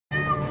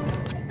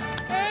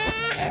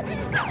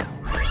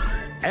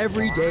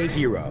Everyday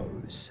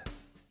heroes.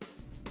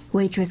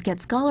 Waitress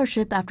gets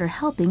scholarship after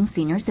helping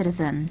senior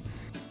citizen.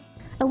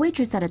 A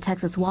waitress at a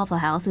Texas Waffle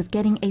House is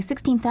getting a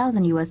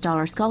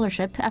 $16,000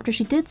 scholarship after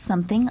she did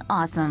something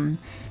awesome.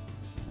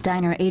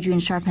 Diner Adrian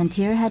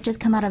Charpentier had just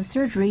come out of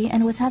surgery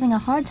and was having a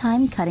hard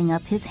time cutting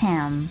up his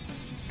ham.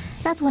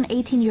 That's when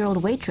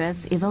 18-year-old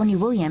waitress Yvonne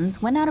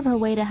Williams went out of her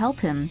way to help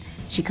him.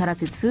 She cut up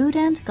his food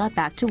and got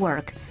back to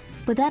work.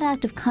 But that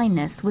act of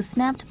kindness was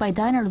snapped by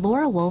diner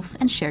Laura Wolf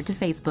and shared to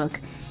Facebook.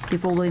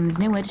 Before Williams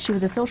knew it, she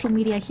was a social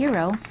media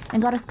hero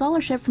and got a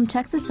scholarship from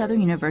Texas Southern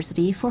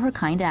University for her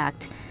kind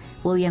act.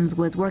 Williams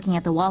was working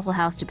at the Waffle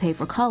House to pay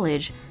for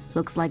college.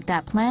 Looks like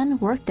that plan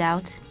worked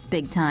out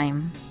big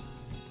time.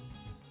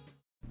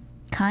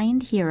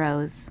 Kind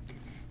heroes.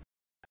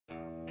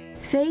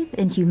 Faith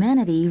in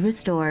humanity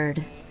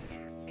restored.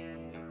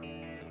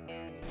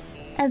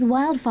 As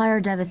wildfire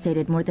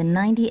devastated more than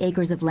 90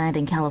 acres of land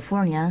in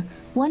California,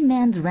 one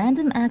man's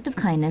random act of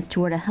kindness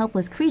toward a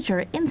helpless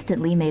creature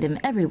instantly made him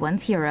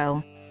everyone's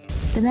hero.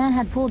 The man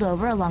had pulled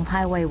over along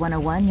Highway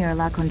 101 near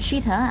La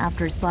Conchita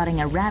after spotting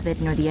a rabbit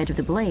near the edge of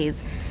the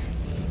blaze.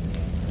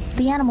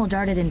 The animal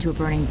darted into a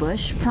burning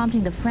bush,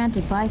 prompting the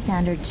frantic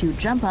bystander to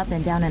jump up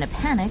and down in a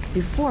panic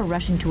before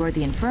rushing toward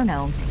the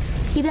inferno.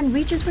 He then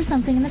reaches for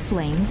something in the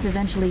flames,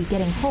 eventually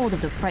getting hold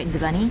of the frightened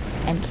bunny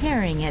and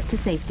carrying it to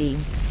safety.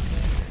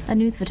 A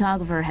news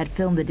photographer had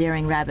filmed the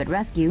daring rabbit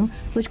rescue,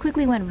 which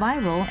quickly went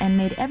viral and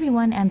made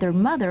everyone and their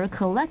mother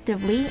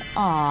collectively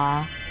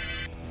aww.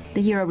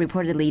 The hero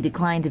reportedly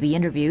declined to be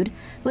interviewed,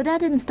 but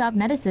that didn't stop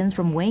netizens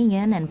from weighing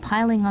in and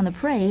piling on the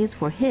praise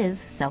for his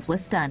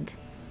selfless stunt.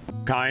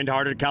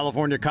 Kind-hearted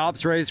California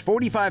cops raised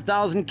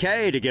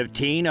 $45,000 to give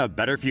teen a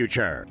better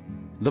future.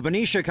 The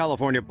Benicia,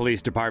 California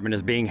Police Department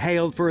is being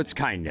hailed for its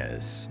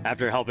kindness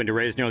after helping to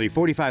raise nearly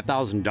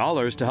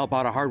 $45,000 to help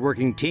out a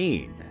hardworking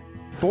teen.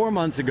 4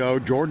 months ago,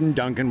 Jordan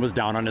Duncan was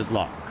down on his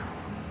luck.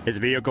 His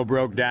vehicle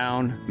broke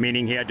down,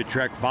 meaning he had to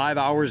trek 5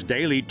 hours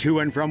daily to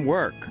and from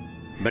work.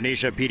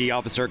 Benicia PD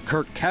officer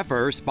Kirk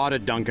Keffer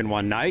spotted Duncan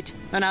one night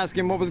and asked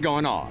him what was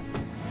going on.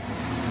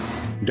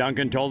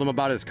 Duncan told him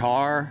about his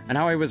car and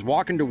how he was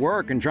walking to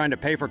work and trying to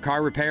pay for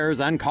car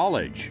repairs and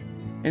college.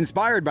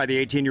 Inspired by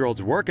the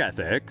 18-year-old's work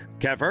ethic,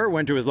 Keffer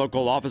went to his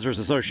local officers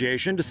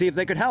association to see if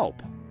they could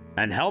help.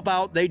 And help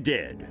out they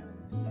did.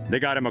 They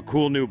got him a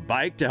cool new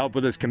bike to help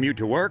with his commute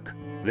to work.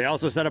 They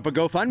also set up a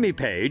GoFundMe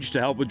page to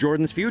help with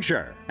Jordan's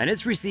future, and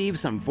it's received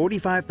some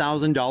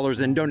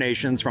 $45,000 in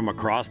donations from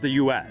across the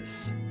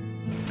U.S.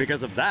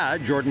 Because of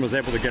that, Jordan was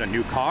able to get a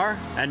new car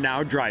and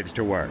now drives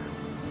to work.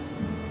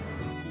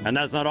 And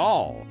that's not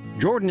all.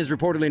 Jordan is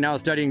reportedly now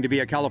studying to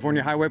be a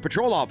California Highway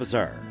Patrol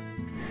officer.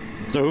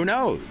 So who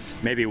knows?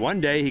 Maybe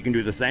one day he can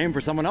do the same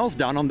for someone else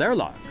down on their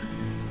luck.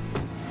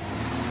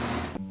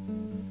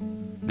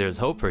 There's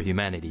hope for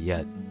humanity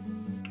yet.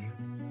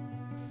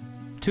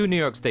 2 New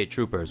York State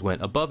troopers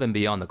went above and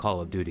beyond the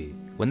call of duty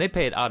when they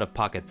paid out of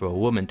pocket for a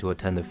woman to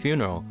attend the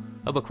funeral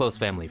of a close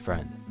family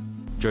friend.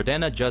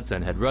 Jordana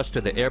Judson had rushed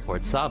to the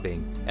airport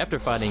sobbing after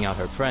finding out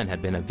her friend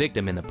had been a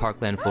victim in the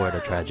Parkland, Florida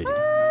tragedy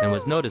and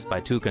was noticed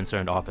by 2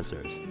 concerned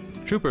officers.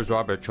 Troopers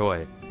Robert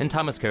Troy and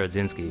Thomas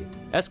Karazinski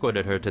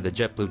escorted her to the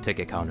JetBlue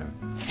ticket counter,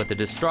 but the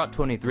distraught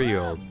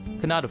 23-year-old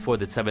could not afford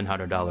the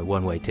 $700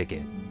 one-way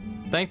ticket.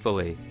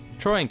 Thankfully,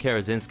 Troy and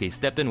Karazinski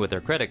stepped in with their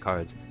credit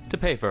cards to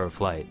pay for her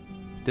flight,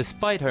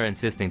 despite her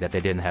insisting that they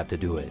didn't have to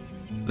do it.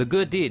 The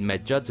good deed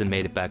meant Judson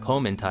made it back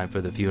home in time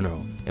for the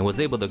funeral and was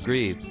able to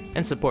grieve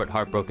and support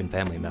heartbroken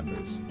family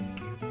members.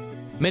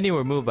 Many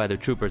were moved by the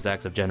troopers'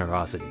 acts of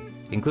generosity,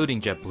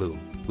 including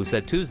JetBlue, who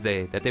said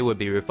Tuesday that they would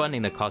be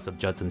refunding the cost of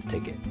Judson's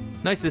ticket.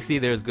 Nice to see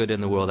there's good in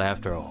the world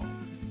after all.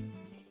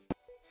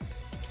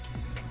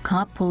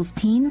 Cop pulls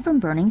teen from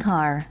burning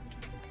car.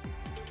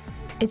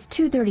 It's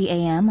 2:30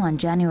 a.m. on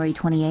January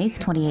 28,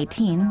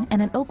 2018,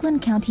 and an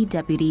Oakland County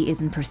deputy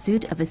is in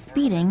pursuit of a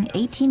speeding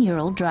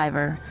 18-year-old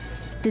driver.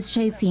 This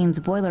chase seems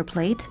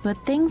boilerplate, but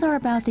things are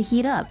about to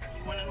heat up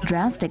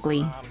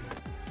drastically.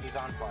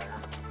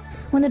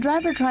 When the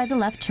driver tries a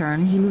left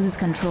turn, he loses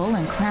control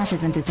and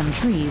crashes into some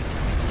trees.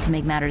 To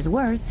make matters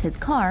worse, his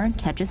car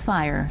catches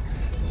fire.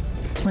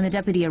 When the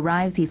deputy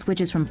arrives, he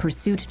switches from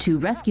pursuit to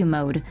rescue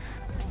mode.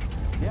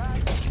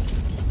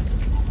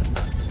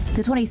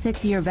 The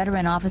 26-year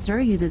veteran officer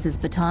uses his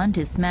baton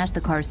to smash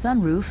the car's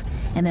sunroof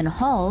and then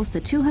hauls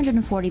the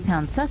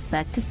 240-pound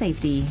suspect to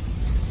safety.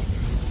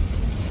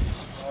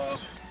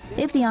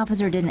 If the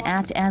officer didn't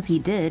act as he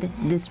did,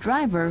 this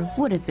driver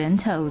would have been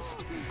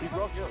toast.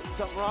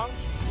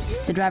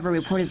 The driver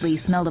reportedly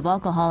smelled of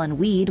alcohol and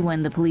weed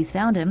when the police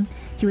found him.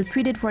 He was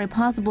treated for a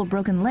possible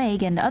broken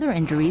leg and other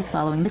injuries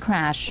following the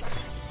crash.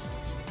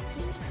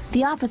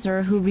 The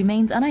officer, who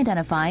remains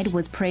unidentified,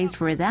 was praised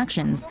for his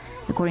actions.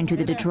 According to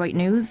the Detroit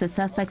News, the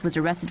suspect was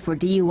arrested for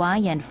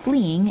DUI and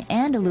fleeing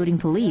and eluding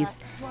police.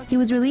 He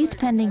was released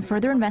pending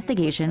further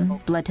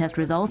investigation, blood test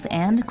results,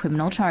 and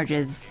criminal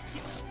charges.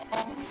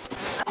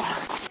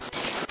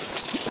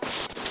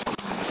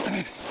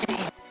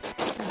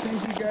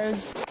 Thank you,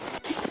 guys.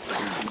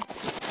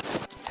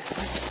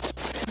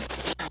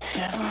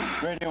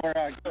 Ready to wear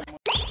out.